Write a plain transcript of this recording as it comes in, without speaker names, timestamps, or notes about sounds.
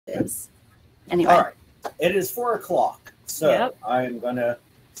is. Anyway. All right. It is 4 o'clock. So I'm going to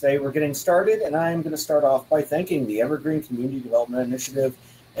say we're getting started, and I'm going to start off by thanking the Evergreen Community Development Initiative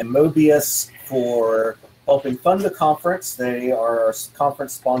and Mobius for helping fund the conference. They are our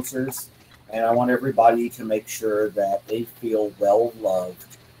conference sponsors, and I want everybody to make sure that they feel well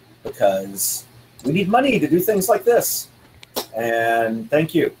loved, because we need money to do things like this. And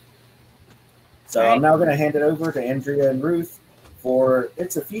thank you. So I'm now going to hand it over to Andrea and Ruth for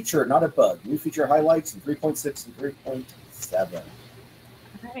It's a Feature, Not a Bug. New feature highlights in 3.6 and 3.7.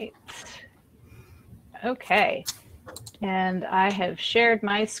 All right. Okay. And I have shared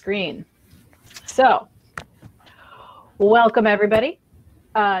my screen. So welcome everybody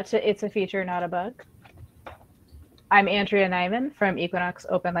to It's a Feature, Not a Bug. I'm Andrea Neiman from Equinox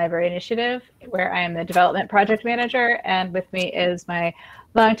Open Library Initiative, where I am the development project manager, and with me is my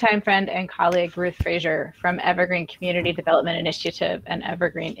longtime friend and colleague, Ruth Frasur from Evergreen Community Development Initiative in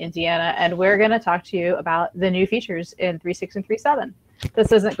Evergreen, Indiana, and we're going to talk to you about the new features in 3.6 and 3.7.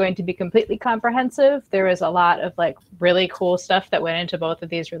 This isn't going to be completely comprehensive. There is a lot of like really cool stuff that went into both of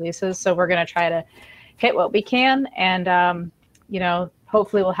these releases, so we're going to try to hit what we can, and you know,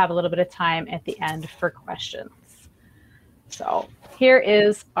 hopefully we'll have a little bit of time at the end for questions. So here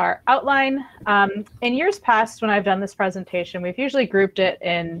is our outline. In years past, when I've done this presentation, we've usually grouped it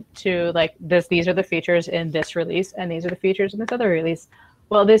into like this, these are the features in this release, and these are the features in this other release.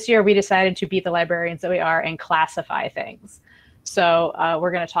 Well, this year we decided to be the librarians that we are and classify things. So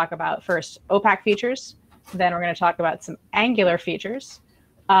we're going to talk about first OPAC features, then we're going to talk about some Angular features,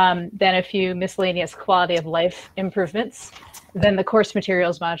 then a few miscellaneous quality of life improvements, then the course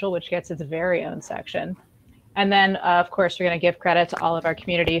materials module, which gets its very own section. And then, of course, we're going to give credit to all of our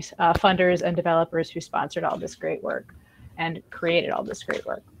community funders and developers who sponsored all this great work and created all this great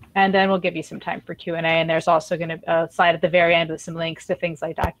work. And then we'll give you some time for Q&A. And there's also going to slide at the very end with some links to things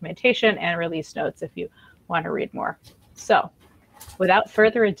like documentation and release notes if you want to read more. So without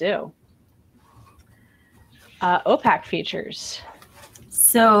further ado, OPAC features.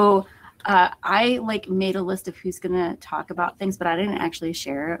 So I made a list of who's going to talk about things, but I didn't actually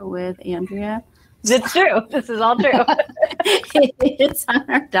share it with Andrea. It's true. This is all true. It's on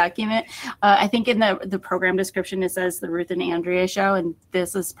our document. I think in the program description, it says the Ruth and Andrea show, and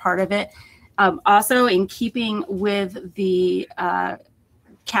this is part of it. Also, in keeping with the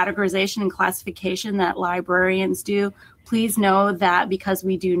categorization and classification that librarians do, please know that because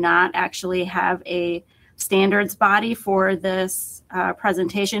we do not actually have a standards body for this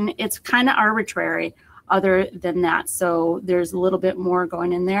presentation, it's kind of arbitrary other than that. So there's a little bit more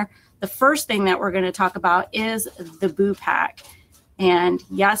going in there. The first thing that we're going to talk about is the BooPack. And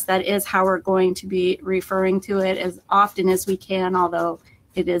yes, that is how we're going to be referring to it as often as we can, although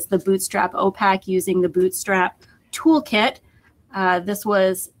it is the Bootstrap OPAC using the Bootstrap toolkit. This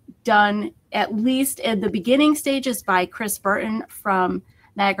was done at least in the beginning stages by Chris Burton from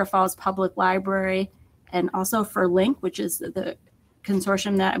Niagara Falls Public Library, and also for Link, which is the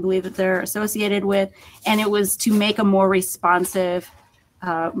consortium that I believe that they're associated with. And it was to make a more responsive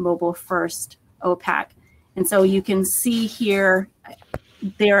mobile first OPAC. And so you can see here,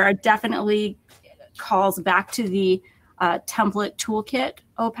 there are definitely calls back to the template toolkit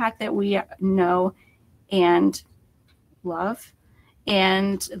OPAC that we know and love.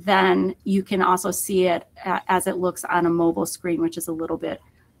 And then you can also see it as it looks on a mobile screen, which is a little bit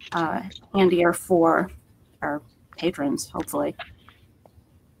handier for our patrons, hopefully.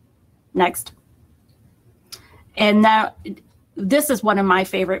 Next. And now, this is one of my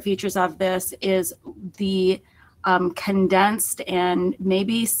favorite features of this, is the condensed and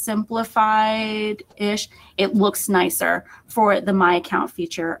maybe simplified-ish. It looks nicer for the My Account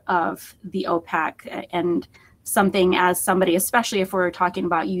feature of the OPAC, and something as somebody, especially if we're talking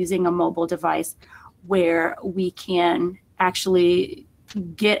about using a mobile device where we can actually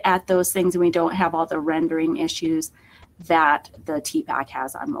get at those things and we don't have all the rendering issues that the TPAC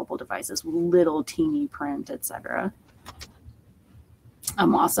has on mobile devices, little teeny print, etc.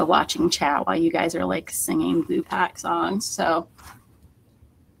 I'm also watching chat while you guys are like singing BooPack songs. So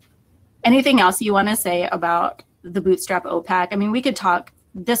anything else you want to say about the Bootstrap OPAC? I mean, we could talk,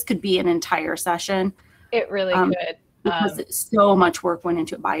 this could be an entire session. It really could. Because so much work went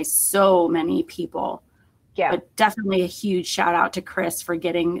into it by so many people. Yeah. But definitely a huge shout out to Chris for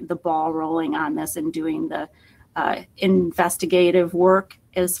getting the ball rolling on this and doing the investigative work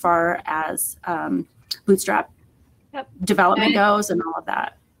as far as Bootstrap development goes and all of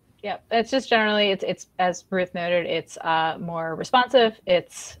that. Yep, it's just generally, it's as Ruth noted, it's more responsive.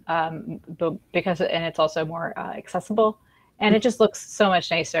 It's because, and it's also more accessible, and it just looks so much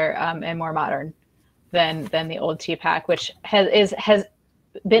nicer and more modern than the old TPAC, which has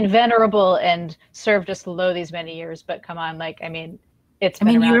been venerable and served us low these many years, but come on, like, I mean, it's I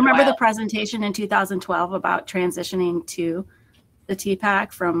mean, you remember the presentation in 2012 about transitioning to the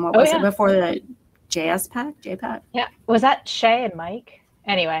TPAC from what was it before the JPAC? Yeah, was that Shay and Mike?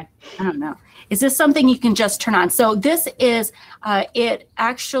 Anyway, I don't know. Is this something you can just turn on? So this is, it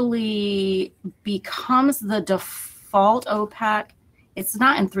actually becomes the default OPAC. It's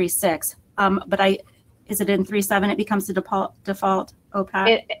not in 3.6, but is it in 3.7? It becomes the default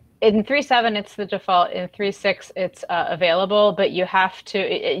OPAC? In 3.7, it's the default. In 3.6, it's available, but you have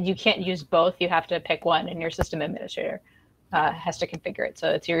to, you can't use both. You have to pick one, and your system administrator has to configure it.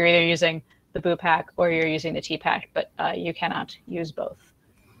 So you're either using the BooPack or you're using the TPAC, but you cannot use both.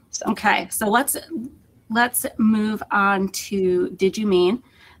 So. Okay, so let's move on to Did You Mean?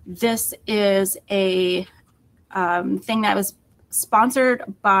 This is a thing that was sponsored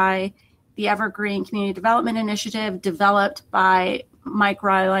by the Evergreen Community Development Initiative, developed by Mike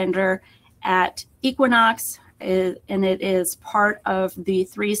Rylander at Equinox, and it is part of the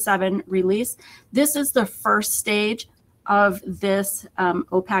 3.7 release. This is the first stage of this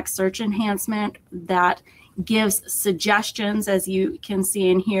OPAC search enhancement that gives suggestions, as you can see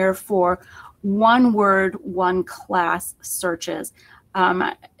in here, for one word, one class searches.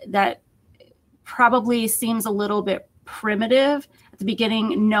 That probably seems a little bit primitive at the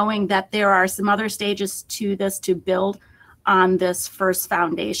beginning, knowing that there are some other stages to this to build on this first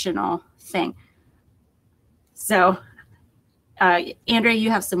foundational thing. So, Andrea, you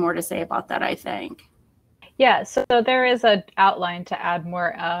have some more to say about that, I think. Yeah, so there is an outline to add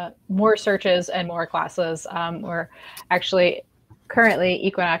more searches and more classes. We're actually currently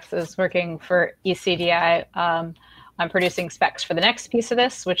Equinox is working for ECDI on producing specs for the next piece of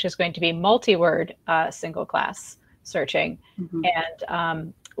this, which is going to be multi-word single class searching. Mm-hmm.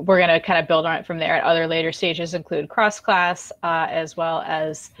 And we're going to kind of build on it from there. At other later stages include cross-class as well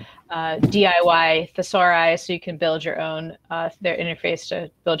as DIY thesauri, so you can build your own their interface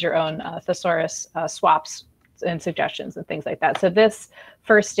to build your own thesaurus swaps and suggestions and things like that. So this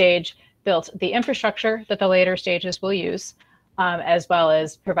first stage built the infrastructure that the later stages will use, as well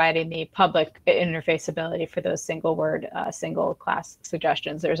as providing the public interface ability for those single word, single class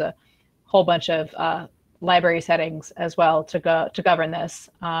suggestions. There's a whole bunch of library settings as well to govern this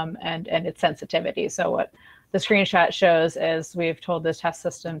and its sensitivity. So what the screenshot shows is we've told this test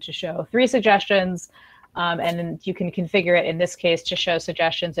system to show 3 suggestions, and then you can configure it in this case to show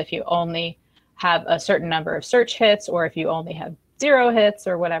suggestions if you only have a certain number of search hits or if you only have 0 hits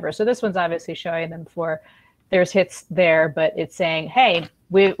or whatever. So this one's obviously showing them for there's hits there, but it's saying, hey,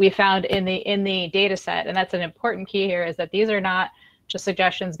 we found in the data set, and that's an important key here, is that these are not just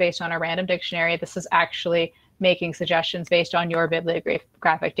suggestions based on a random dictionary. This is actually making suggestions based on your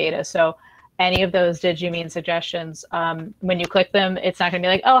bibliographic data. So any of those did you mean suggestions, when you click them, it's not going to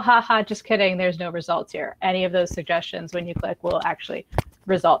be like, oh, haha, just kidding, there's no results here. Any of those suggestions, when you click, will actually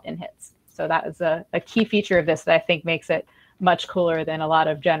result in hits. So that is a key feature of this that I think makes it much cooler than a lot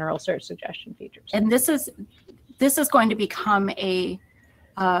of general search suggestion features. And this is going to become a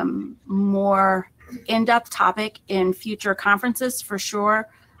more in-depth topic in future conferences for sure.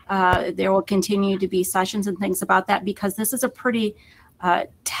 There will continue to be sessions and things about that, because this is a pretty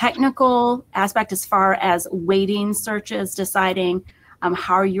technical aspect as far as weighting searches, deciding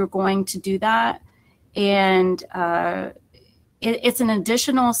how you're going to do that. And it's an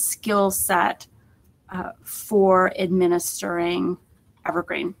additional skill set for administering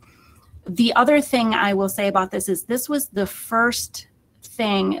Evergreen. The other thing I will say about this is this was the first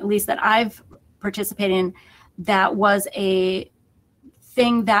thing, at least that I've participated in, that was a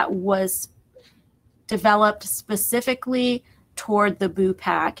thing that was developed specifically toward the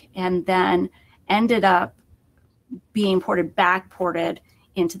BooPack and then ended up being ported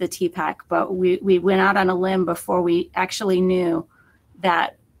into the TPAC. But we went out on a limb before we actually knew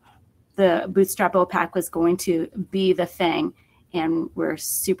that the Bootstrap OPAC was going to be the thing. And we're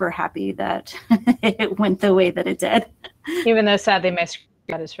super happy that it went the way that it did. Even though sadly my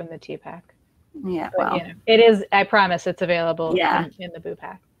screenshot is from the TPAC. Yeah, but, well, you know, it is, I promise it's available yeah, in the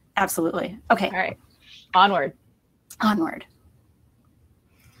BooPack. Absolutely. Okay. All right. Onward. Onward.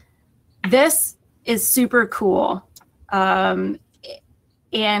 This is super cool. And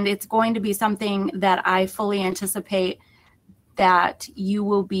it's going to be something that I fully anticipate that you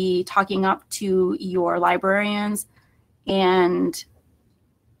will be talking up to your librarians. And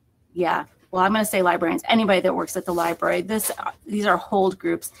yeah, well, I'm going to say librarians, anybody that works at the library. These are hold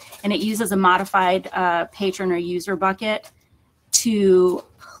groups, and it uses a modified patron or user bucket to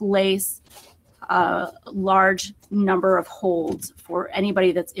place a large number of holds for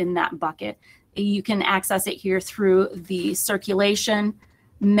anybody that's in that bucket. You can access it here through the circulation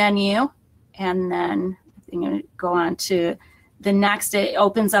menu, and then I'm going to go on to the next. It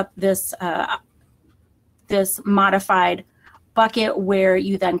opens up this this modified bucket where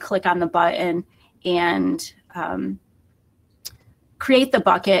you then click on the button and create the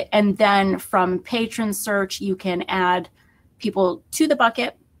bucket. And then from patron search, you can add people to the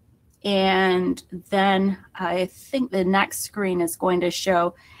bucket. And then I think the next screen is going to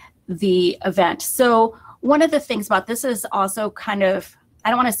show the event. So one of the things about this is also kind of, I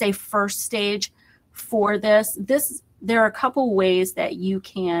don't want to say first stage for this. There are a couple ways that you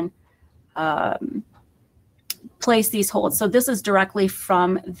can place these holds. So this is directly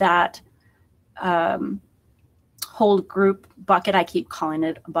from that hold group bucket. I keep calling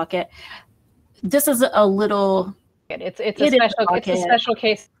it a bucket. This is a little. It's a special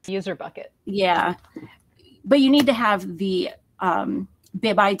case user bucket. Yeah, but you need to have the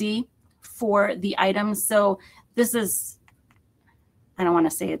bib ID for the items. So this is, I don't want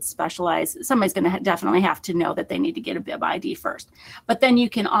to say it's specialized. Somebody's going to definitely have to know that they need to get a bib ID first. But then you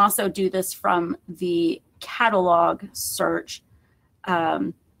can also do this from the catalog search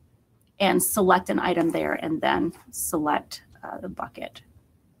and select an item there, and then select the bucket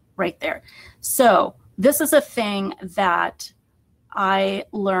right there. So this is a thing that I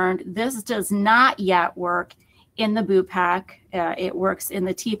learned. This does not yet work in the boot pack. It works in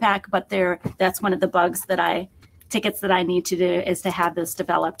the T pack, but that's one of the tickets that I need to do, is to have this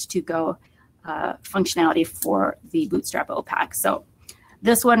developed to go functionality for the Bootstrap O pack. So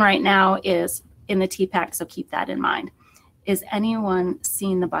this one right now is in the T pack, so keep that in mind. Is anyone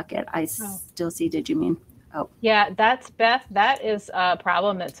seeing the bucket? I still see, did you mean? Oh. Yeah, that's Beth. That is a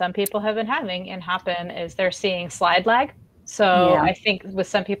problem that some people have been having in Hopin, is they're seeing slide lag. So yeah. I think with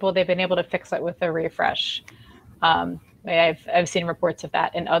some people, they've been able to fix it with a refresh. I've seen reports of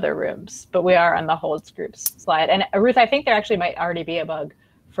that in other rooms, but we are on the holds groups slide. And Ruth, I think there actually might already be a bug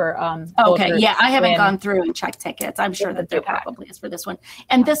for okay, yeah, I haven't gone through and checked tickets. I'm sure that there probably is for this one.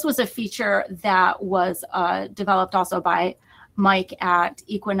 And this was a feature that was developed also by Mike at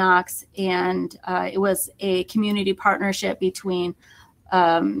Equinox, and it was a community partnership between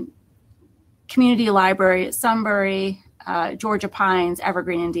Community Library at Sunbury, Georgia Pines,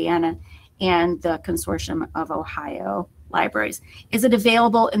 Evergreen, Indiana, and the Consortium of Ohio Libraries. Is it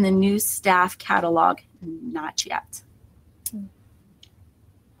available in the new staff catalog? Not yet.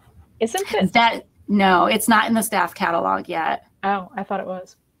 Isn't it? No, it's not in the staff catalog yet. Oh, I thought it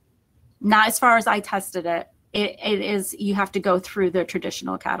was. Not as far as I tested it. It is, you have to go through the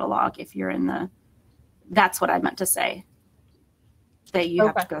traditional catalog if you're in the, that's what I meant to say. That you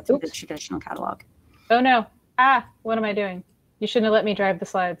have to go through the traditional catalog. Oh no. What am I doing? You shouldn't have let me drive the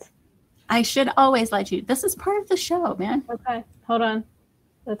slides. I should always let you. This is part of the show, man. Okay, hold on.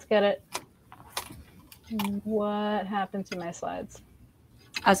 Let's get it. What happened to my slides?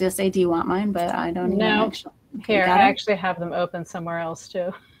 I was gonna say, do you want mine? But I don't know. Actually. Here, I actually have them open somewhere else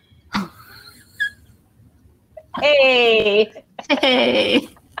too. Hey.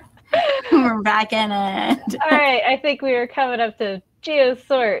 We're back in it. All right, I think we are coming up to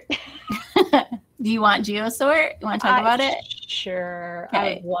GeoSort. Do you want GeoSort? You want to talk about it? Sure. Okay.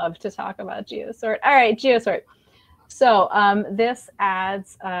 I would love to talk about GeoSort. All right, GeoSort. So this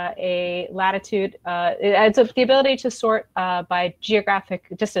adds a latitude. It adds the ability to sort by geographic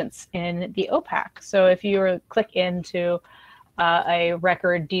distance in the OPAC. So if you click into a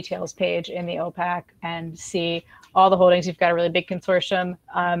record details page in the OPAC and see all the holdings, you've got a really big consortium.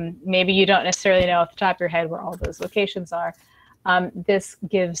 Maybe you don't necessarily know off the top of your head where all those locations are. This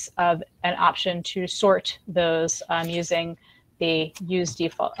gives an option to sort those using the use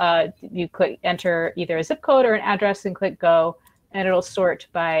default. You click enter either a zip code or an address and click go, and it'll sort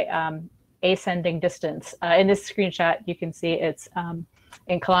by ascending distance. In this screenshot, you can see it's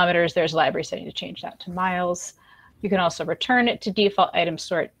in kilometers. There's a library, so you need to change that to miles. You can also return it to default item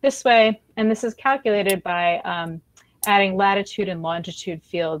sort this way. And this is calculated by adding latitude and longitude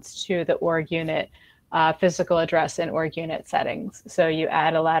fields to the org unit physical address and org unit settings. So you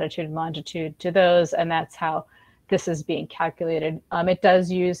add a latitude and longitude to those, and that's how this is being calculated. It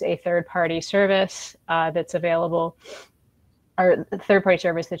does use a third-party service that's available, or third-party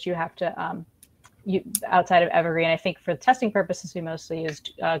service that you have to, outside of Evergreen. I think for testing purposes, we mostly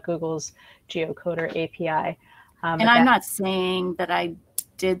used Google's Geocoder API. And I'm not saying that I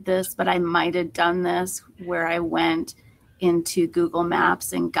did this, but I might have done this where I went into Google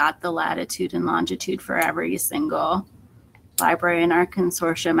Maps and got the latitude and longitude for every single library in our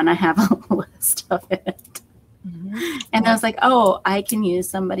consortium, and I have a list of it. Mm-hmm. And I was like, oh, I can use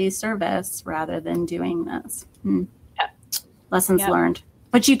somebody's service rather than doing this. Yep. Lessons learned.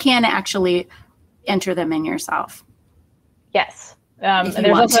 But you can actually enter them in yourself. Yes. And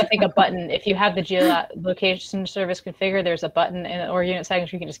there's also, I think, a button. If you have the geolocation service configured, there's a button in the org unit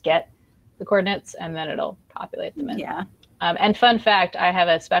settings where you can just get the coordinates and then it'll populate them in. Yeah. And fun fact, I have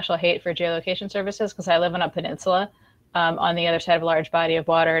a special hate for geolocation services because I live on a peninsula on the other side of a large body of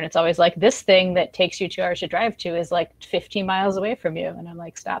water. And it's always like, this thing that takes you 2 hours to drive to is like 15 miles away from you. And I'm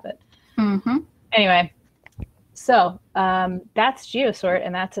like, stop it. Mm-hmm. Anyway, so that's GeoSort,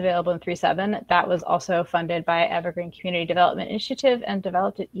 and that's available in 3.7. That was also funded by Evergreen Community Development Initiative and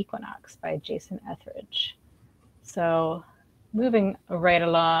developed at Equinox by Jason Etheridge. So moving right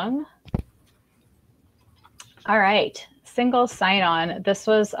along. All right, single sign-on. This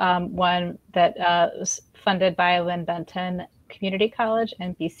was one that was funded by Lynn Benton Community College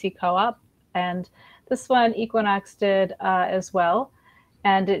and BC Co-op. And this one Equinox did as well.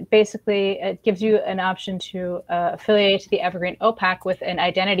 And it gives you an option to affiliate the Evergreen OPAC with an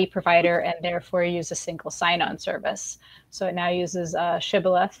identity provider and therefore use a single sign-on service. So it now uses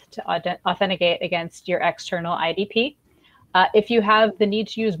Shibboleth to authenticate against your external IDP. If you have the need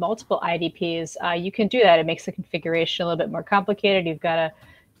to use multiple IDPs, you can do that. It makes the configuration a little bit more complicated. You've got to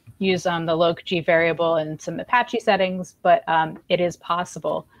use the loc_g variable and some Apache settings, but it is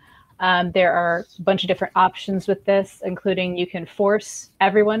possible. There are a bunch of different options with this, including you can force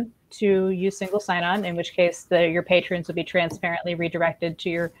everyone to use single sign-on, in which case your patrons will be transparently redirected to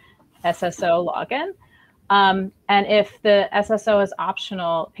your SSO login. And if the SSO is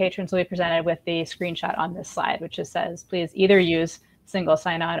optional, patrons will be presented with the screenshot on this slide, which just says, please either use single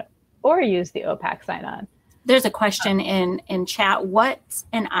sign-on or use the OPAC sign-on. There's a question in chat. What's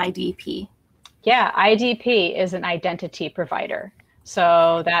an IDP? Yeah, IDP is an identity provider.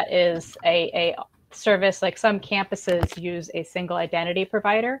 So that is a service, like some campuses use a single identity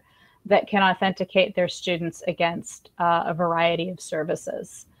provider that can authenticate their students against a variety of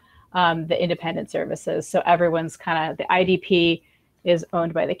services, the independent services. So everyone's the IDP is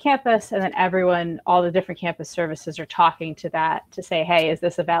owned by the campus, and then all the different campus services are talking to that to say, hey, is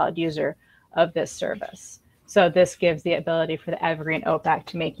this a valid user of this service? So this gives the ability for the Evergreen OPAC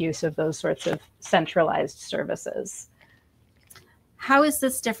to make use of those sorts of centralized services. How is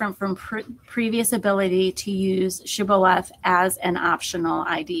this different from previous ability to use Shibboleth as an optional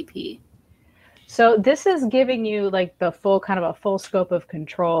IDP? So this is giving you like the full a full scope of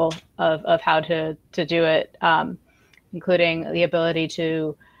control of how to do it, including the ability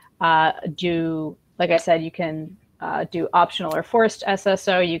to do, like I said, you can do optional or forced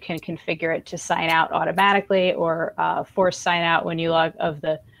SSO. You can configure it to sign out automatically or force sign out when you log of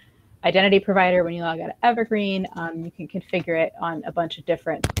the identity provider when you log out of Evergreen. You can configure it on a bunch of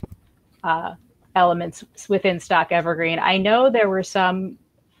different elements within stock Evergreen. I know there were some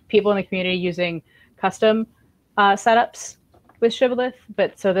people in the community using custom setups with Shibboleth,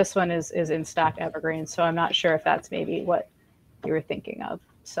 but so this one is in stock Evergreen. So I'm not sure if that's maybe what you were thinking of.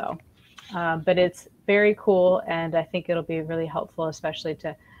 So, but it's very cool, and I think it'll be really helpful, especially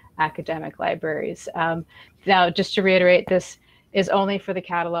to academic libraries. Now, just to reiterate, this is only for the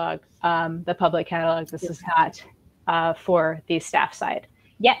catalog, the public catalog. This is not for the staff side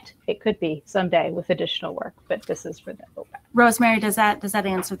yet. It could be someday with additional work, but this is for the OPAC. Rosemary, does that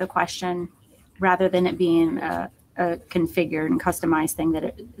answer the question, rather than it being a configured and customized thing that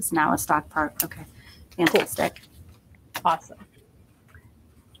it is now a stock part? Okay, fantastic. Cool. Awesome.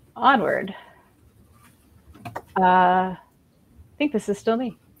 Onward. I think this is still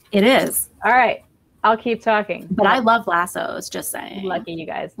me. It is. All right. I'll keep talking. But I love lassos, just saying. Lucky you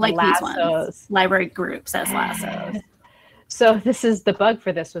guys. Like lassos. These ones. Library groups as lassos. So this is the bug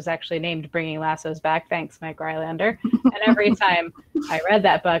for this was actually named Bringing Lassos Back. Thanks, Mike Rylander. And every time I read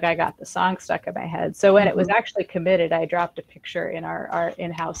that bug, I got the song stuck in my head. So when it was actually committed, I dropped a picture in our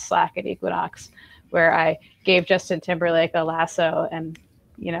in-house Slack at Equinox where I gave Justin Timberlake a lasso and,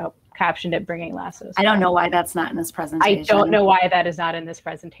 captioned it Bringing Lassos Back. I don't know why that's not in this presentation. I don't know why that is not in this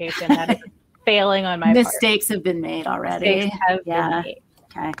presentation. That is failing on my Mistakes have been made already. Mistakes have been made.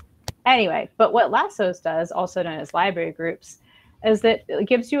 Okay. Anyway, but what Lassos does, also known as library groups, is that it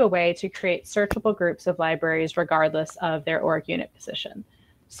gives you a way to create searchable groups of libraries regardless of their org unit position.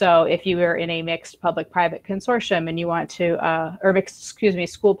 So if you are in a mixed public-private consortium and you want to,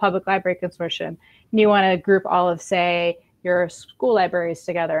 school public library consortium, and you want to group all of, say, your school libraries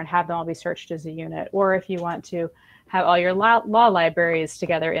together and have them all be searched as a unit, or if you want to have all your law libraries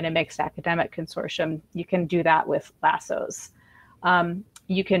together in a mixed academic consortium, you can do that with Lassos.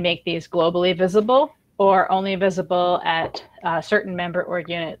 You can make these globally visible or only visible at certain member org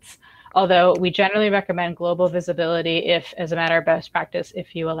units. Although we generally recommend global visibility if, as a matter of best practice,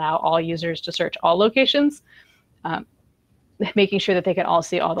 if you allow all users to search all locations, making sure that they can all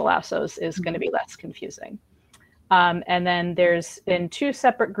see all the Lassos is going to be less confusing. And then there's in two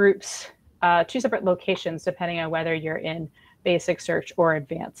separate groups, two separate locations, depending on whether you're in basic search or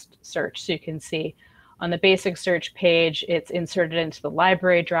advanced search. So you can see on the basic search page, it's inserted into the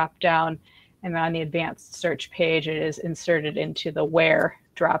library dropdown. And on the advanced search page, it is inserted into the where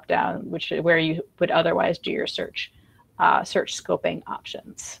dropdown, which is where you would otherwise do your search scoping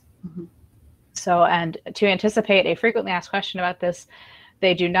options. Mm-hmm. So, and to anticipate a frequently asked question about this,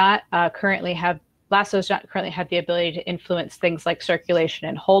 they do not currently have, LASSO does not currently have the ability to influence things like circulation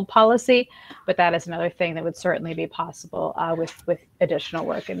and hold policy, but that is another thing that would certainly be possible with additional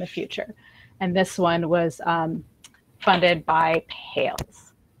work in the future. And this one was funded by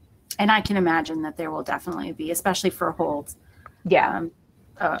PALS. And I can imagine that there will definitely be, especially for holds,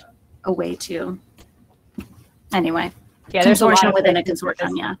 a way to, anyway. Yeah, there's a lot within a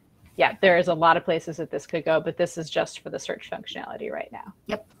consortium, yeah. Yeah, there's a lot of places that this could go, but this is just for the search functionality right now.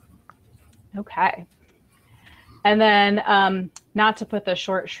 Yep. Okay. And then not to put the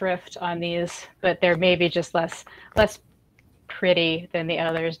short shrift on these, but they're maybe just less pretty than the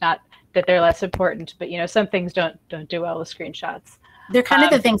others. Not that they're less important, but you know, some things don't do well with screenshots. They're kind of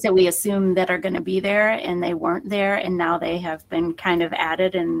the things that we assume that are going to be there, and they weren't there, and now they have been kind of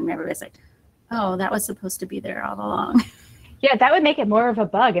added, and everybody's like, oh, that was supposed to be there all along. Yeah, that would make it more of a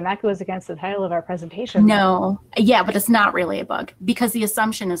bug, and that goes against the title of our presentation. No, yeah, but it's not really a bug because the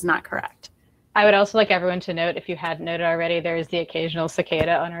assumption is not correct. I would also like everyone to note, if you hadn't noted already, there is the occasional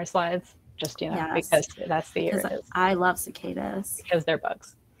cicada on our slides, just, you know, yes, because that's the year it is. I love cicadas. Because they're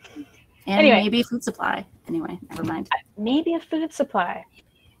bugs. And anyway, maybe food supply. Anyway, never mind. Maybe a food supply.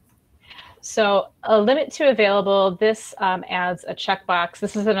 So a limit to available, this adds a checkbox.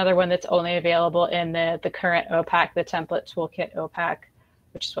 This is another one that's only available in the current OPAC, the template toolkit OPAC,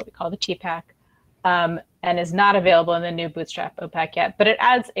 which is what we call the TPAC, and is not available in the new Bootstrap OPAC yet. But it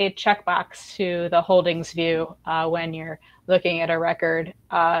adds a checkbox to the holdings view when you're looking at a record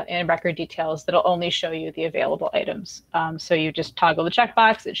in record details that'll only show you the available items. So you just toggle the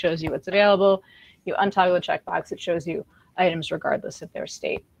checkbox, it shows you what's available. You untoggle the checkbox, it shows you items regardless of their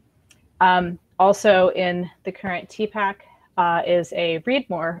state. Also in the current TPAC is a read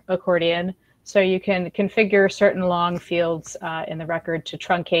more accordion. So you can configure certain long fields in the record to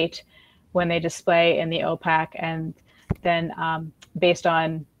truncate when they display in the OPAC, and then based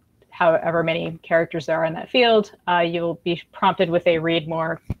on however many characters there are in that field, you'll be prompted with a read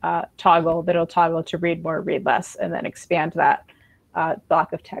more toggle that'll toggle to read more, read less, and then expand that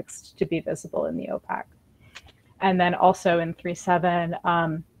block of text to be visible in the OPAC. And then also in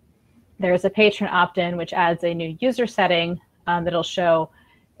 3.7, there's a patron opt-in, which adds a new user setting that'll show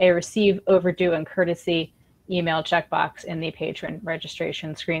a receive overdue and courtesy email checkbox in the patron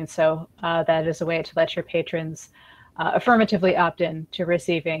registration screen. So that is a way to let your patrons affirmatively opt in to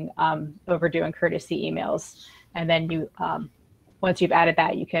receiving overdue and courtesy emails. And then you, once you've added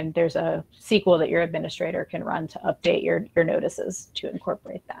that, there's a SQL that your administrator can run to update your notices to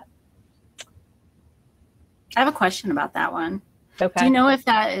incorporate that. I have a question about that one. Okay. Do you know if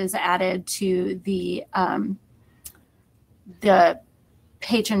that is added to the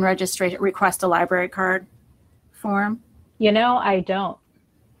patron registration request a library card form? You know, I don't.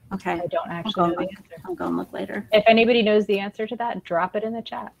 Okay. I don't actually know the answer. I'll go and look later. If anybody knows the answer to that, drop it in the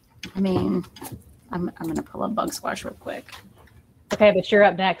chat. I mean, I'm going to pull up Bug Squash real quick. Okay, but you're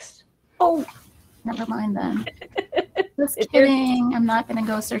up next. Oh, never mind then. Just kidding. I'm not going to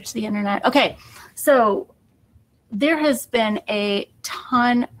go search the internet. Okay, so there has been a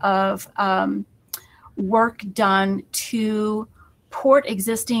ton of work done to port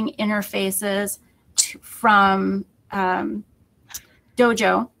existing interfaces from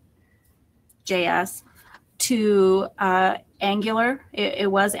Dojo JS to Angular. It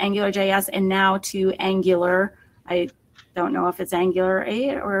was Angular JS, and now to Angular. I don't know if it's Angular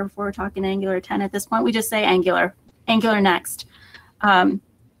 8 or if we're talking Angular 10 at this point. We just say Angular. Angular next. And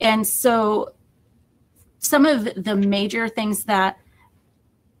so some of the major things that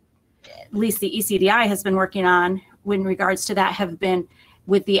at least the ECDI has been working on in regards to that have been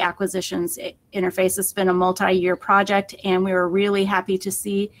with the acquisitions interface. It's been a multi-year project, and we were really happy to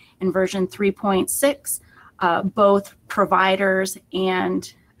see in version 3.6 both providers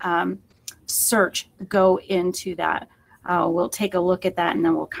and search go into that. We'll take a look at that, and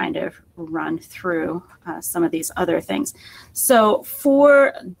then we'll kind of run through some of these other things. So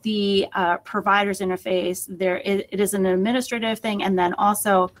for the providers interface, it is an administrative thing, and then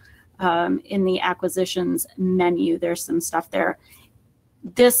also in the acquisitions menu, there's some stuff there.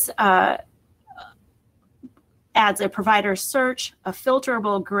 This adds a provider search, a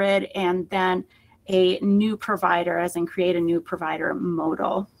filterable grid, and then a new provider, as in create a new provider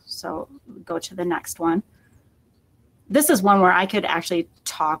modal. So go to the next one. this is one where I could actually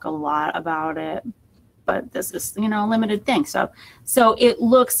talk a lot about it, but this is, you know, a limited thing. So it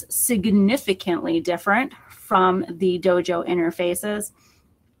looks significantly different from the Dojo interfaces.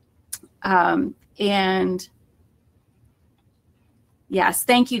 And yes,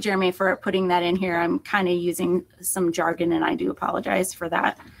 thank you, Jeremy, for putting that in here. I'm kind of using some jargon, and I do apologize for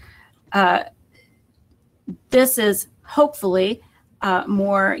that. This is hopefully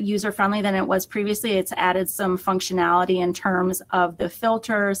more user-friendly than it was previously. It's added some functionality in terms of the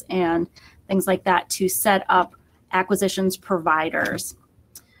filters and things like that to set up acquisitions providers.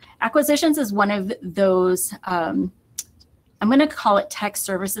 Acquisitions is one of those, I'm going to call it tech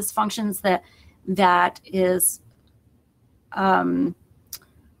services functions that is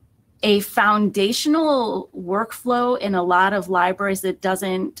a foundational workflow in a lot of libraries that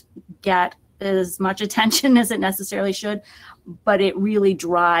doesn't get as much attention as it necessarily should, but it really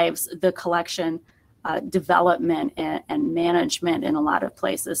drives the collection development and management in a lot of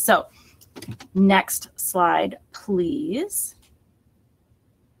places. So next slide, please.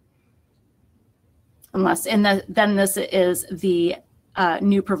 Then this is the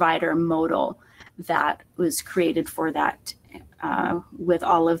new provider modal that was created for that with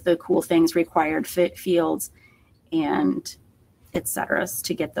all of the cool things, required fields and et cetera,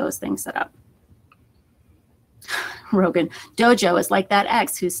 to get those things set up. Rogan, Dojo is like that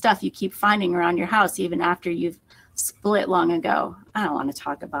ex whose stuff you keep finding around your house even after you've split long ago. I don't want to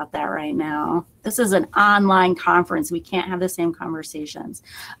talk about that right now. This is an online conference. We can't have the same conversations.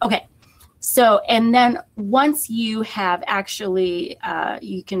 Okay. So, and then once you have actually,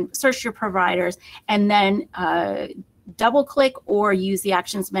 you can search your providers and then double click or use the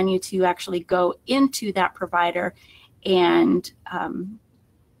actions menu to actually go into that provider and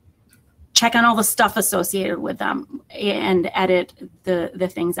check on all the stuff associated with them and edit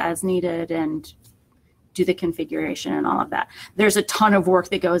the things as needed and do the configuration and all of that. There's a ton of work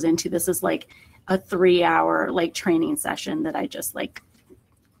that goes into this. Is like a 3-hour like training session that I just like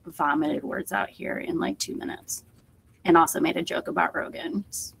vomited words out here in like 2 minutes, and also made a joke about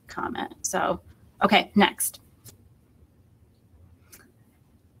Rogan's comment. So, okay, next.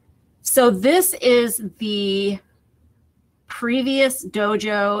 So this is the previous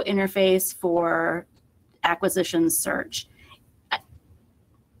Dojo interface for acquisition search.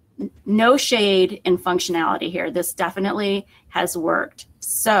 No shade in functionality here. This definitely has worked.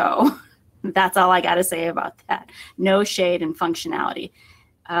 So that's all I got to say about that. No shade in functionality.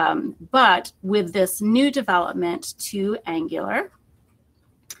 But with this new development to Angular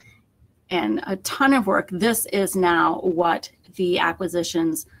and a ton of work, this is now what the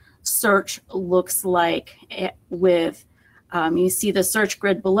acquisitions search looks like with, you see the search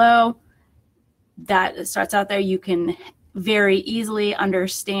grid below that starts out there. You can very easily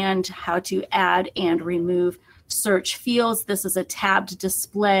understand how to add and remove search fields. This is a tabbed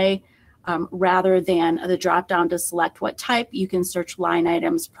display. Rather than the drop down to select what type, you can search line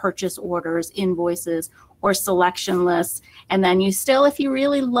items, purchase orders, invoices, or selection lists. And then you still, if you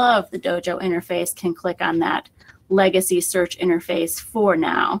really love the Dojo interface, can click on that legacy search interface for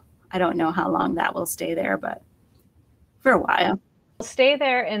now. I don't know how long that will stay there, but for a while. Stay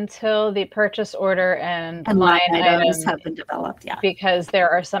there until the purchase order and line items have been developed, yeah. Because there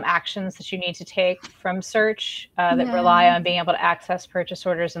are some actions that you need to take from search that rely on being able to access purchase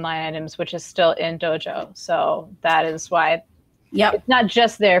orders and line items, which is still in Dojo. So that is why it's not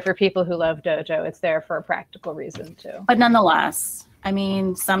just there for people who love Dojo. It's there for a practical reason too. But nonetheless, I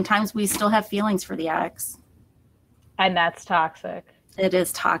mean, sometimes we still have feelings for the X. And that's toxic. It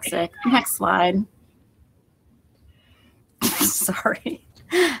is toxic. Next slide. Sorry.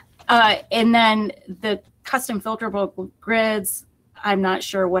 And then the custom filterable grids, I'm not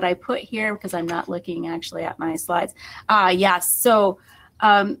sure what I put here because I'm not looking actually at my slides. Yes, so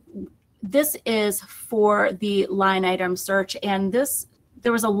this is for the line item search, and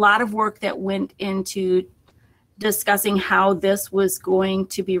there was a lot of work that went into discussing how this was going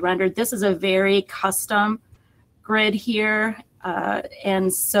to be rendered. This is a very custom grid here,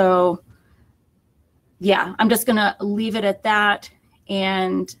 and so yeah, I'm just going to leave it at that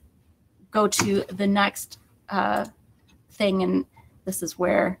and go to the next thing. And this is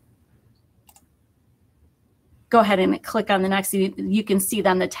where, go ahead and click on the next. You can see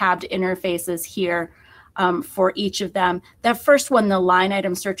then the tabbed interfaces here for each of them. That first one, the line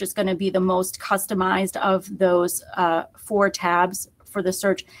item search, is going to be the most customized of those 4 tabs for the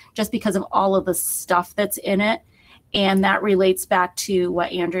search, just because of all of the stuff that's in it. And that relates back to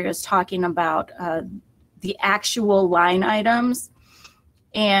what Andrea is talking about, the actual line items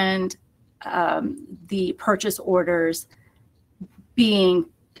and the purchase orders being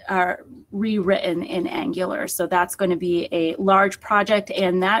rewritten in Angular. So that's going to be a large project,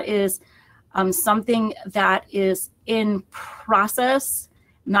 and that is something that is in process.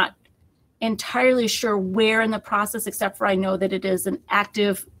 Not entirely sure where in the process, except for I know that it is an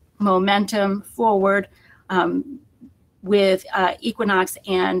active momentum forward with Equinox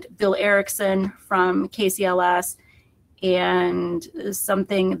and Bill Erickson from KCLS, and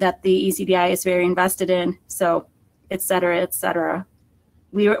something that the ECDI is very invested in. So, et cetera, et cetera.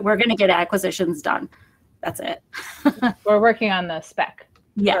 We're going to get acquisitions done. That's it. We're working on the spec.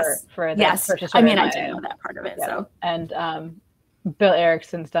 Yes. For the yes. purchase. I mean, I do know that part of it. Yeah. So. And Bill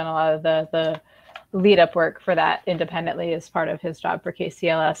Erickson's done a lot of the lead up work for that independently as part of his job for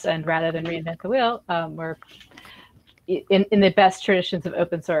KCLS. And rather than reinvent the wheel, we're in the best traditions of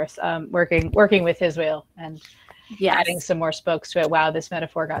open source, working with his wheel and adding some more spokes to it. Wow, this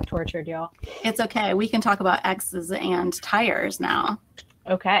metaphor got tortured, y'all. It's okay. We can talk about X's and tires now.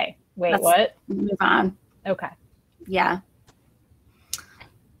 Okay. Wait, what? Move on. Okay. Yeah.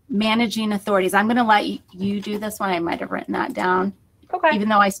 Managing authorities. I'm going to let you do this one. I might have written that down. Okay. Even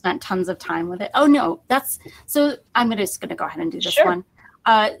though I spent tons of time with it. Oh, no. So I'm just going to go ahead and do this one.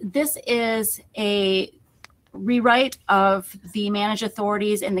 This is a rewrite of the manage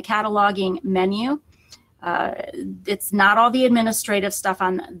authorities in the cataloging menu. It's not all the administrative stuff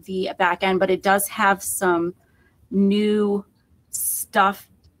on the back end, but it does have some new stuff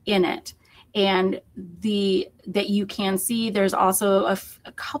in it. And that you can see, there's also a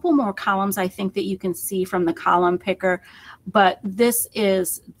couple more columns, I think, that you can see from the column picker. But this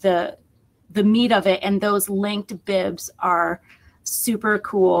is the meat of it, and those linked bibs are super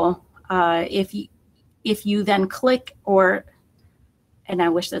cool. If you then click, and I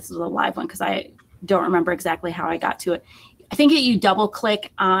wish this was a live one because I don't remember exactly how I got to it. I think that you double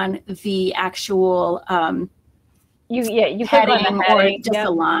click on the actual you click on the heading, or just a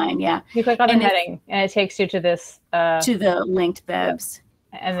line. Yeah, you click on the heading, and it takes you to this to the linked bibs,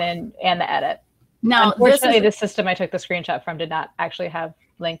 and the edit. Now, unfortunately, the system I took the screenshot from did not actually have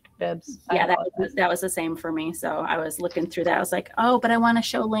linked bibs. Yeah, that was the same for me. So I was looking through that. I was like, oh, but I want to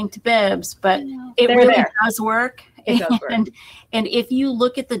show linked bibs, but it really does work. It does work. And if you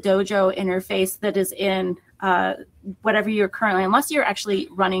look at the Dojo interface that is in whatever you're currently, unless you're actually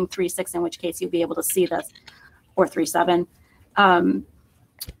running 3.6, in which case you'll be able to see this, or 3.7,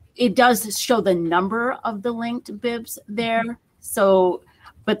 it does show the number of the linked bibs there. So,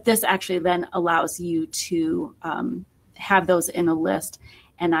 but this actually then allows you to have those in a list.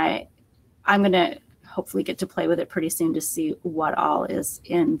 And I'm going to hopefully get to play with it pretty soon to see what all is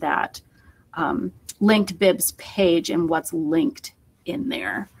in that linked bibs page and what's linked in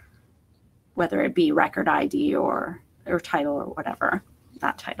there, whether it be record ID or title or whatever.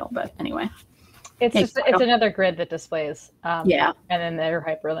 Not title, but anyway. It's another grid that displays. And then they're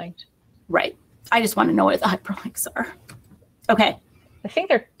hyperlinked. Right. I just want to know what the hyperlinks are. Okay. I think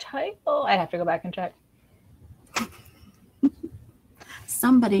they're title. I have to go back and check.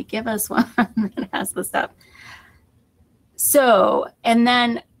 Somebody give us one that has the stuff. So, and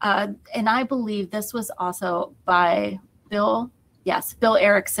then, and I believe this was also by Bill. Yes, Bill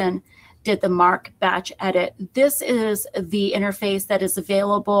Erickson did the Mark batch edit. This is the interface that is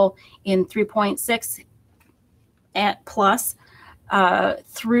available in 3.6 and plus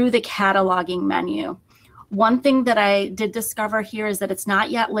through the cataloging menu. One thing that I did discover here is that it's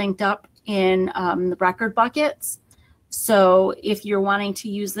not yet linked up in the record buckets. So if you're wanting to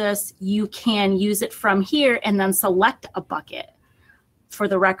use this, you can use it from here and then select a bucket for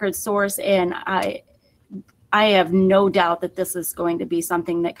the record source. And I have no doubt that this is going to be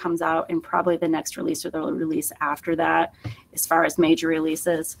something that comes out in probably the next release or the release after that, as far as major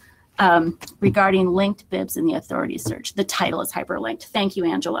releases. Regarding linked bibs in the authority search, the title is hyperlinked. Thank you,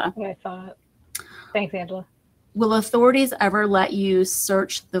 Angela. Yeah, I thought. Thanks, Angela. Will authorities ever let you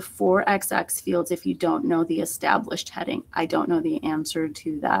search the 4XX fields if you don't know the established heading? I don't know the answer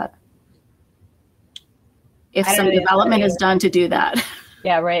to that. If some development is done to do that.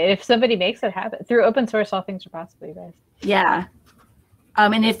 Yeah, right. If somebody makes it happen through open source, all things are possible, you guys. Yeah.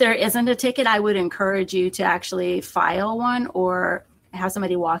 And if there isn't a ticket, I would encourage you to actually file one or have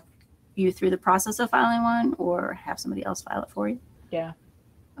somebody walk you through the process of filing one or have somebody else file it for you. Yeah.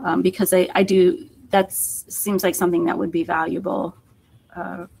 Because I do, that seems like something that would be valuable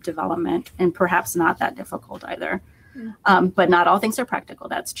development and perhaps not that difficult either. But not all things are practical.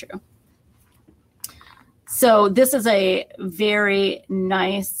 That's true. So this is a very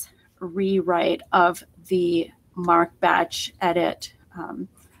nice rewrite of the Mark batch edit,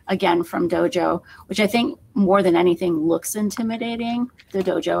 again, from Dojo, which I think more than anything looks intimidating. The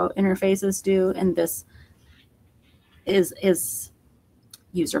Dojo interfaces do, and this is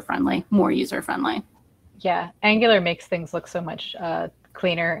user-friendly, more user-friendly. Yeah, Angular makes things look so much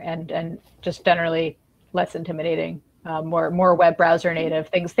cleaner and just generally less intimidating. More web browser native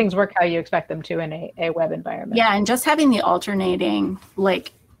things work how you expect them to in a web environment. Yeah, and just having the alternating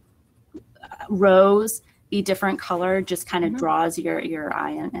like rows be different color just kind of draws your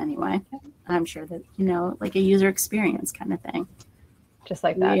eye in anyway. I'm sure that, you know, like a user experience kind of thing. Just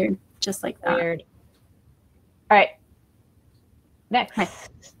like Weird. that. Just like that. Weird. All right. Next. Okay.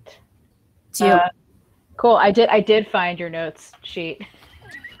 To you. Cool. I did find your notes sheet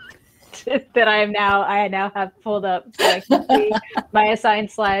that I now have pulled up so I can see my assigned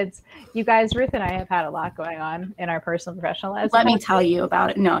slides. You guys, Ruth and I have had a lot going on in our personal and professional lives. Let me tell you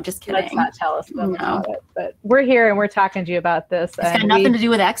about it. No, just kidding. Let's not tell us about it. But we're here and we're talking to you about this. It's got nothing to do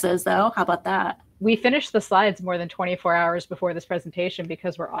with X's, though. How about that? We finished the slides more than 24 hours before this presentation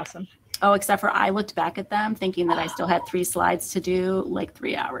because we're awesome. Oh, except for I looked back at them thinking that I still had 3 slides to do like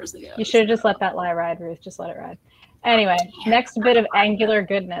 3 hours ago. You should have just let that lie ride, Ruth. Just let it ride. Anyway, next bit of Angular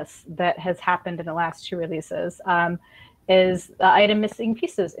goodness that has happened in the last 2 releases is the item missing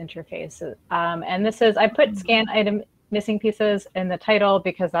pieces interface. And this is, I put scan item missing pieces in the title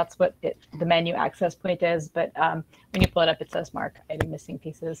because that's what the menu access point is. But when you pull it up, it says mark item missing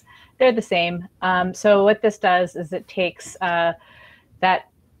pieces. They're the same. So what this does is it takes the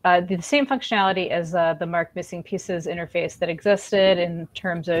same functionality as the mark missing pieces interface that existed in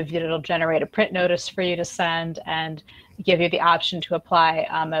terms of it'll generate a print notice for you to send and give you the option to apply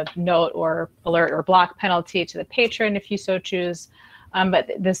a note or alert or block penalty to the patron if you so choose. But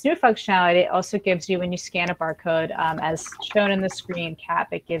this new functionality also gives you, when you scan a barcode, as shown in the screen cap,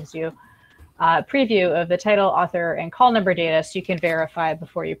 it gives you a preview of the title, author, and call number data so you can verify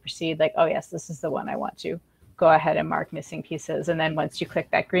before you proceed, like, oh yes, this is the one I want to go ahead and mark missing pieces. And then once you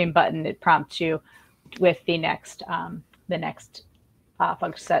click that green button, it prompts you with the next function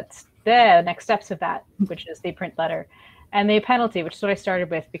sets, the next steps of that, which is the print letter and the penalty, which is what I started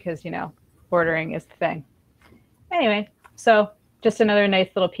with because, you know, ordering is the thing. Anyway, so just another nice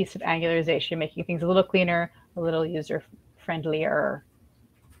little piece of Angularization, making things a little cleaner, a little user-friendlier.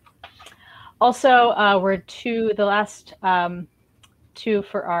 Also, we're the last 2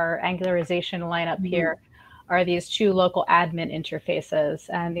 for our Angularization lineup here are these 2 local admin interfaces.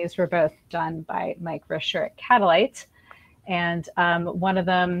 And these were both done by Mike Frasur at Catalyte. And one of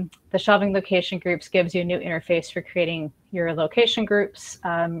them, the shelving location groups, gives you a new interface for creating your location groups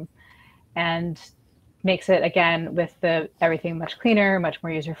and makes it, again, with everything much cleaner, much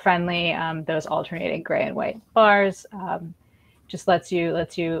more user-friendly. Those alternating gray and white bars just lets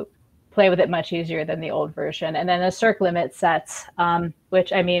you play with it much easier than the old version. And then the circ limit sets,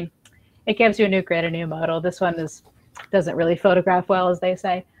 which, I mean, it gives you a new grid, a new modal. This one doesn't really photograph well, as they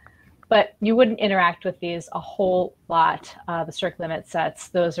say. But you wouldn't interact with these a whole lot. The circ limit sets,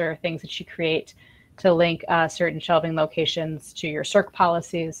 those are things that you create to link certain shelving locations to your circ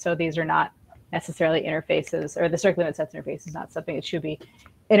policies. So these are not necessarily interfaces, or the circ limit sets interface is not something that you'd be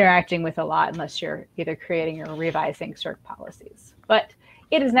interacting with a lot unless you're either creating or revising circ policies. But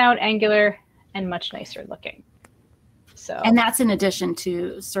it is now in Angular and much nicer looking. So, and that's in addition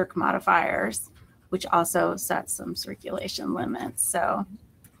to circ modifiers, which also sets some circulation limits. So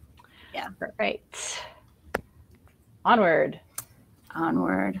yeah. Right. Onward.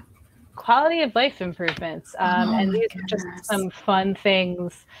 Quality of life improvements. And these are just some fun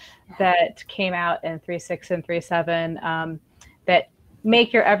things that came out in 3.6 and 3.7 that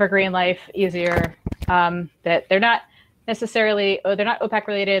make your Evergreen life easier. That they're not necessarily, they're not OPEC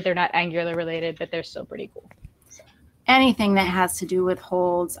related, they're not Angular related, but they're still pretty cool. So. Anything that has to do with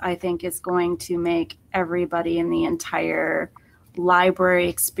holds, I think, is going to make everybody in the entire library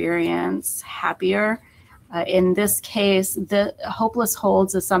experience happier. In this case, the hopeless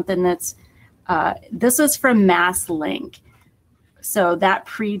holds is something that's, this is from MassLink. So that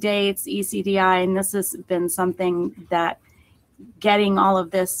predates ECDI, and this has been something that getting all of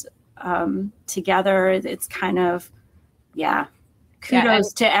this together, it's kind of, yeah,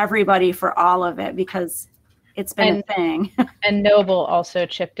 kudos to everybody for all of it because it's been a thing. And Noble also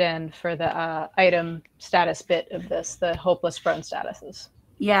chipped in for the item status bit of this, the hopeless prone statuses.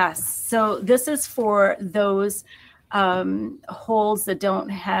 Yes. So this is for those holds that don't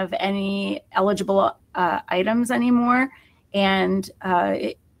have any eligible items anymore. And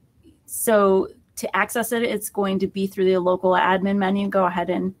so to access it, it's going to be through the local admin menu. Go ahead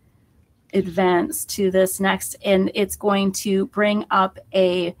and advance to this next, and it's going to bring up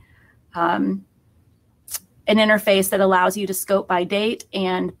an interface that allows you to scope by date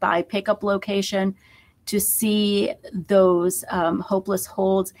and by pickup location to see those hopeless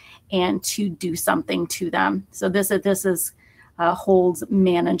holds and to do something to them. So this is holds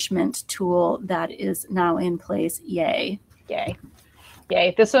management tool that is now in place. Yay. Yay.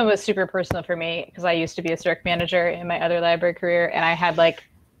 Yay. This one was super personal for me because I used to be a circ manager in my other library career, and I had like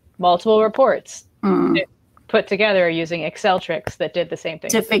multiple reports put together using Excel tricks that did the same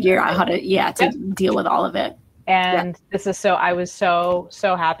thing. To figure out how to deal with all of it. And this is I was so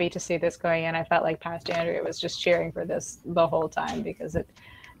happy to see this going in. I felt like past Andrea was just cheering for this the whole time because it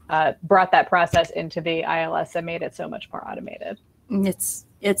brought that process into the ILS and made it so much more automated.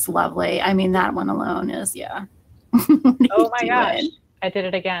 It's lovely. I mean, that one alone is, Oh my gosh, I did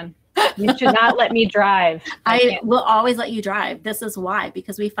it again. You should not let me drive. I will always let you drive. This is why,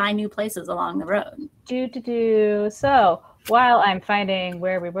 because we find new places along the road. So while I'm finding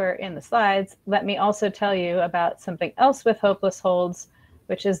where we were in the slides, let me also tell you about something else with hopeless holds,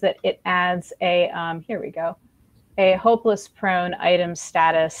 which is that it adds a, here we go, a hopeless prone item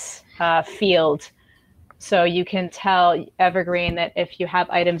status field. So you can tell Evergreen that if you have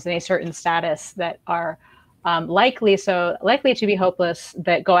items in a certain status that are likely to be hopeless,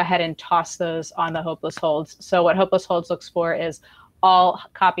 that go ahead and toss those on the hopeless holds. So what hopeless holds looks for is all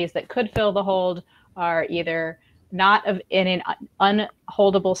copies that could fill the hold are either not in an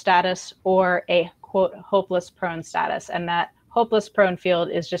unholdable status or a quote hopeless prone status. And that hopeless prone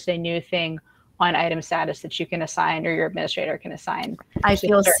field is just a new thing on item status that you can assign, or your administrator can assign. I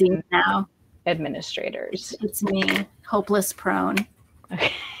feel seen now. Administrators. It's me, hopeless prone.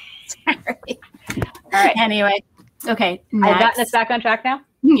 Okay. Sorry. All right. Anyway, okay. I've gotten us back on track now.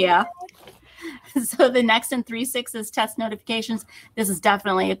 Yeah. So the next in 3.6 is test notifications. This is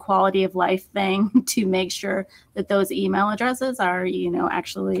definitely a quality of life thing to make sure that those email addresses are,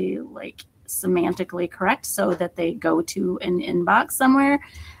 actually like semantically correct so that they go to an inbox somewhere.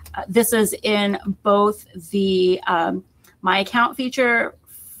 This is in both the My Account feature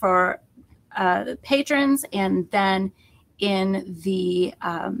for patrons, and then in the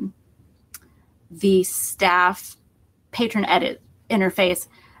staff patron edit interface.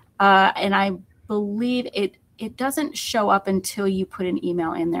 And I believe it doesn't show up until you put an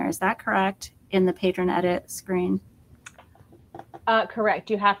email in there. Is that correct? In the patron edit screen? Correct.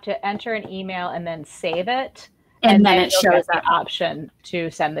 You have to enter an email and then save it. And then it shows the option to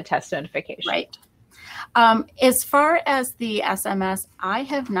send the test notification. Right. As far as the SMS, I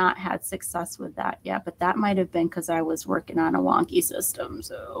have not had success with that yet, but that might have been because I was working on a wonky system.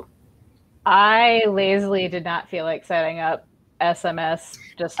 So I lazily did not feel like setting up SMS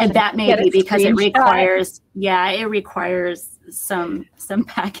and that may be because it requires some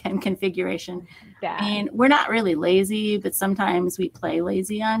back-end configuration. And we're not really lazy, but sometimes we play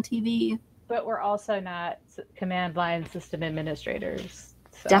lazy on TV. But we're also not command line system administrators.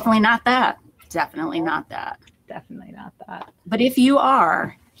 So. Definitely not that. Definitely not that. Definitely not that. But if you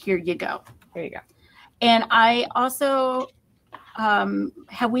are, here you go. Here you go. And I also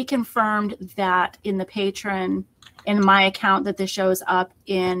have we confirmed that in the patron, in My Account, that this shows up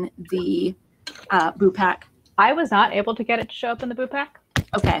in the boot pack? I was not able to get it to show up in the boot pack.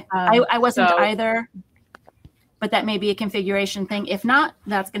 Okay. I wasn't either, but that may be a configuration thing. If not,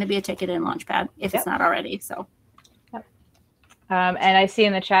 that's going to be a ticket in Launchpad if it's not already. So. Yep. And I see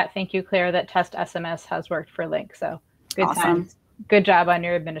in the chat, thank you, Claire, that test SMS has worked for Link. So good times. Good job on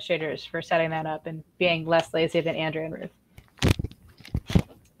your administrators for setting that up and being less lazy than Andrea and Ruth.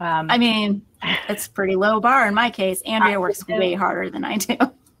 I mean, it's a pretty low bar in my case. Andrea works way harder than I do.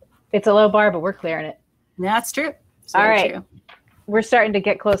 It's a low bar, but we're clearing it. That's true. All right. True. We're starting to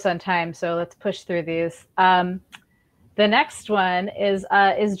get close on time, so let's push through these. The next one is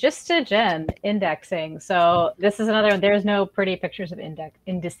just a gen indexing. So this is another one. There's no pretty pictures of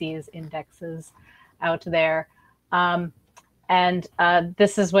indexes out there. And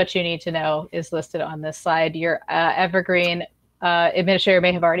this is what you need to know is listed on this slide. Your Evergreen administrator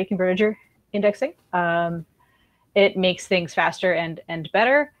may have already converted your indexing. It makes things faster and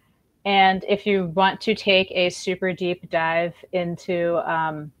better. And if you want to take a super deep dive into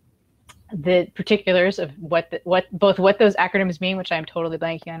the particulars of what those acronyms mean, which I'm totally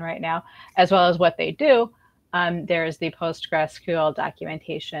blanking on right now, as well as what they do, there's the PostgreSQL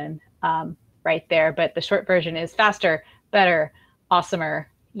documentation right there. But the short version is faster, better, awesomer,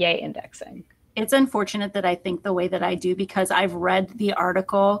 yay indexing. It's unfortunate that I think the way that I do, because I've read the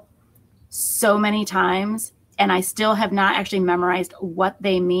article so many times and I still have not actually memorized what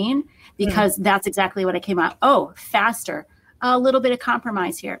they mean, because that's exactly what I came out. Oh, faster, a little bit of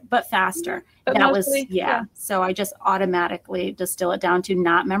compromise here, but faster. But that mostly, was, yeah. So I just automatically distill it down to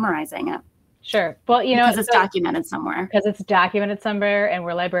not memorizing it. Sure. Well, you know, because it's documented somewhere. Because it's documented somewhere, and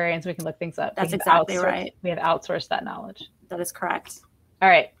we're librarians, we can look things up. That's exactly right. We have outsourced that knowledge. That is correct. All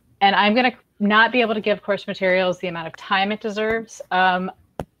right. And I'm going to not be able to give course materials the amount of time it deserves. I'm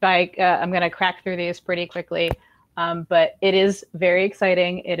going to crack through these pretty quickly, but it is very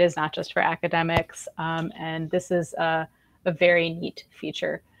exciting. It is not just for academics, and this is a very neat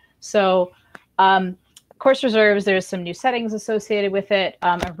feature. So course reserves, there's some new settings associated with it.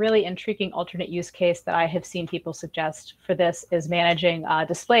 A really intriguing alternate use case that I have seen people suggest for this is managing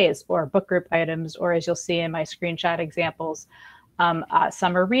displays or book group items, or as you'll see in my screenshot examples,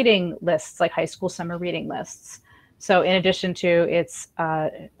 summer reading lists, like high school summer reading lists. So in addition to its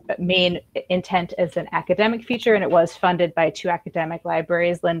main intent as an academic feature, and it was funded by 2 academic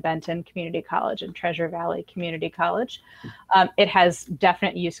libraries, Lynn Benton Community College and Treasure Valley Community College, it has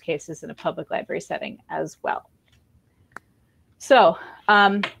definite use cases in a public library setting as well. So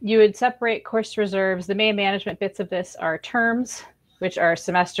you would separate course reserves. The main management bits of this are terms, which are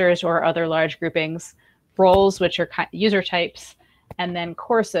semesters or other large groupings, roles, which are user types, and then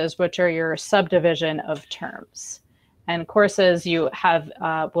courses, which are your subdivision of terms. And courses you have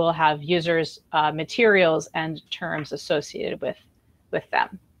will have users, materials, and terms associated with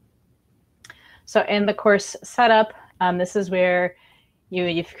them. So in the course setup, this is where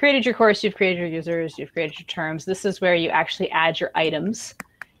you've created your course, you've created your users, you've created your terms. This is where you actually add your items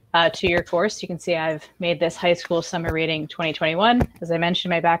to your course. You can see I've made this High School Summer Reading 2021. As I mentioned,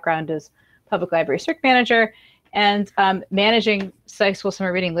 my background is Public Library Circ Manager, and managing High School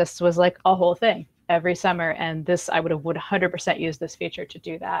Summer Reading lists was like a whole thing every summer, and this I would 100% use this feature to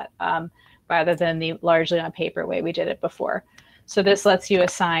do that, rather than the largely on paper way we did it before. So this lets you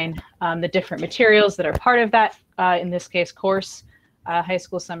assign the different materials that are part of that, in this case, course, High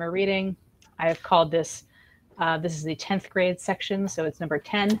School Summer Reading. I have called this, this is the 10th grade section, so it's number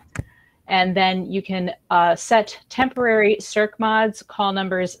 10. And then you can set temporary circ mods, call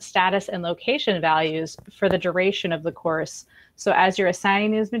numbers, status, and location values for the duration of the course. So as you're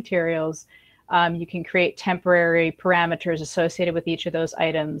assigning these materials, you can create temporary parameters associated with each of those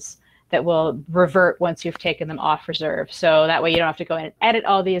items that will revert once you've taken them off reserve. So that way you don't have to go in and edit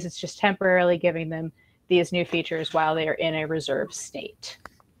all these. It's just temporarily giving them these new features while they are in a reserve state.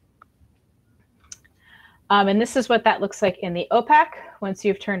 And this is what that looks like in the OPAC. Once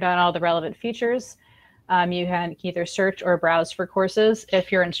you've turned on all the relevant features, you can either search or browse for courses.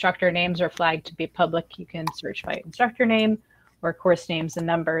 If your instructor names are flagged to be public, you can search by instructor name or course names and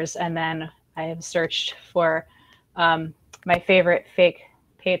numbers. And then I have searched for my favorite fake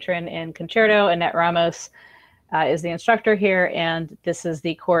patron in Concerto. Annette Ramos is the instructor here, and this is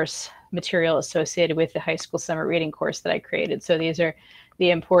the course material associated with the High School Summer Reading course that I created. So these are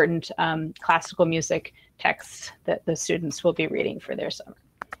the important classical music texts that the students will be reading for their summer.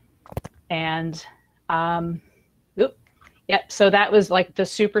 And yep, so that was like the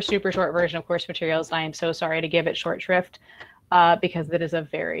super short version of course materials. I am so sorry to give it short shrift because it is a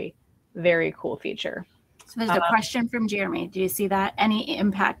very cool feature. So there's a question from Jeremy. Do you see that? Any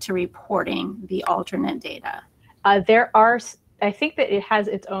impact to reporting the alternate data? There are, I think that it has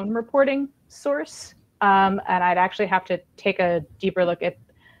its own reporting source. And I'd actually have to take a deeper look at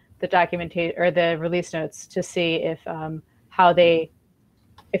the documentation or the release notes to see if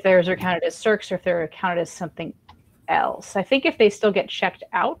if those are counted as circs or if they're counted as something else. I think if they still get checked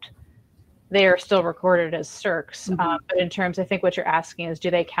out, they are still recorded as circs. But in terms, I think what you're asking is, do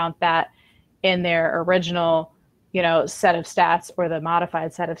they count that in their original, set of stats or the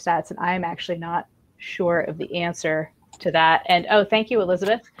modified set of stats? And I'm actually not sure of the answer to that. And oh, thank you,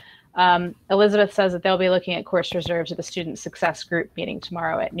 Elizabeth. Elizabeth says that they'll be looking at course reserves at the Student Success Group meeting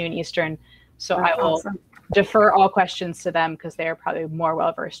tomorrow at noon Eastern. So I will defer all questions to them because they are probably more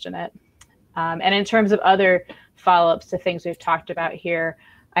well-versed in it. And in terms of other follow-ups to things we've talked about here,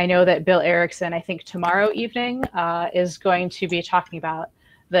 I know that Bill Erickson, I think tomorrow evening, is going to be talking about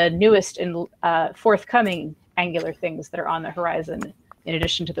the newest and forthcoming Angular things that are on the horizon, in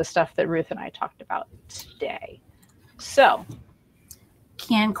addition to the stuff that Ruth and I talked about today. So,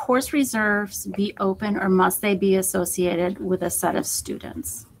 can course reserves be open or must they be associated with a set of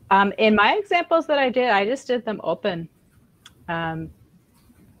students? In my examples that I did, I just did them open.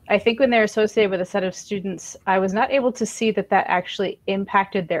 I think when they're associated with a set of students, I was not able to see that that actually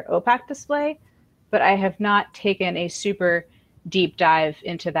impacted their OPAC display, but I have not taken a super deep dive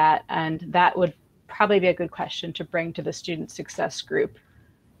into that. And that would probably be a good question to bring to the Student Success Group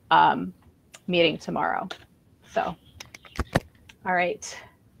meeting tomorrow. So, all right,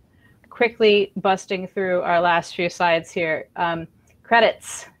 quickly busting through our last few slides here.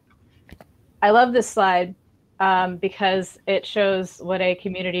 Credits. I love this slide because it shows what a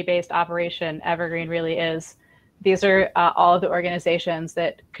community-based operation Evergreen really is. These are all of the organizations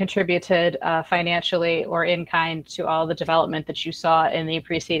that contributed financially or in kind to all the development that you saw in the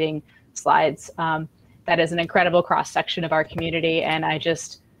preceding slides. That is an incredible cross section of our community, and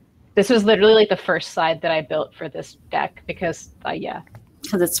this was literally like the first slide that I built for this deck because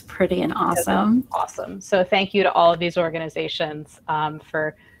because it's pretty and awesome. Awesome. So thank you to all of these organizations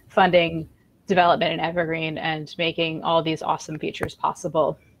for funding development in Evergreen and making all these awesome features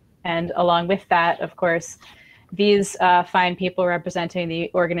possible. And along with that, of course, these fine people representing the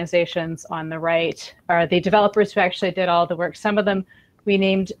organizations on the right are the developers who actually did all the work. Some of them we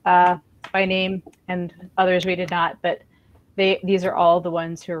named by name and others we did not, but these are all the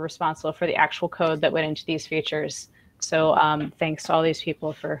ones who are responsible for the actual code that went into these features. So thanks to all these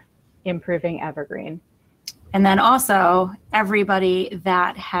people for improving Evergreen. And then also everybody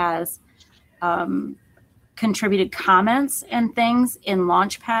that has contributed comments and things in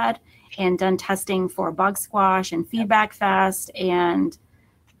Launchpad and done testing for Bug Squash and Feedback Fest, and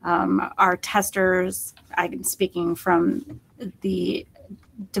our testers, I'm speaking from the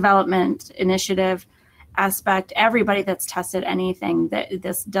development initiative aspect, everybody that's tested anything, that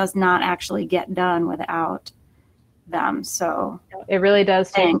this does not actually get done without them. So it really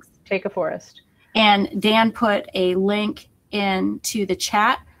does take a forest. And Dan put a link into the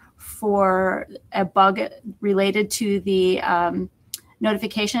chat for a bug related to the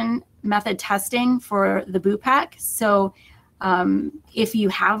notification method testing for the boot pack. So if you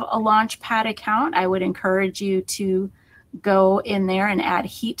have a Launchpad account, I would encourage you to go in there and add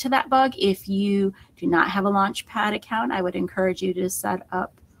heat to that bug. If you do not have a Launchpad account, I would encourage you to set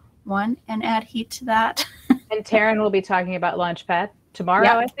up one and add heat to that. And Taryn will be talking about Launchpad tomorrow,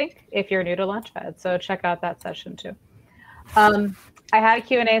 I think, if you're new to Launchpad. So check out that session too. I had a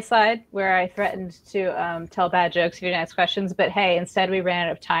Q&A slide where I threatened to tell bad jokes if you didn't ask questions, but hey, instead we ran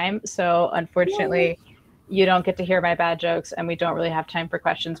out of time. So unfortunately, you don't get to hear my bad jokes and we don't really have time for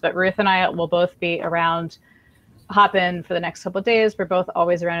questions. But Ruth and I will both be around, hop in for the next couple of days. We're both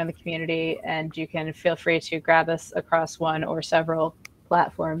always around in the community, and you can feel free to grab us across one or several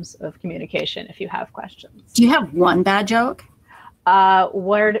platforms of communication if you have questions. Do you have one bad joke?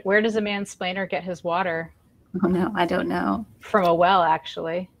 Where does a mansplainer get his water? Oh no, I don't know. From a well,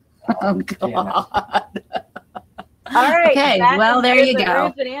 actually. Oh God. All right. Okay, well, there you go.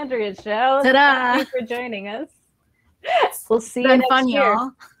 Ruth and Andrea show. Ta-da. Thank you for joining us. We'll see you Been next fun, year.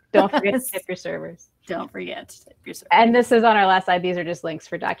 y'all. Don't forget to tip your servers. Don't forget to tip your servers. And this is on our last slide. These are just links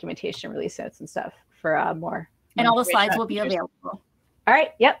for documentation, release notes, and stuff for more. And all the slides will be available. All right.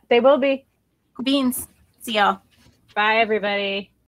 Yep, they will be. Beans. See y'all. Bye, everybody.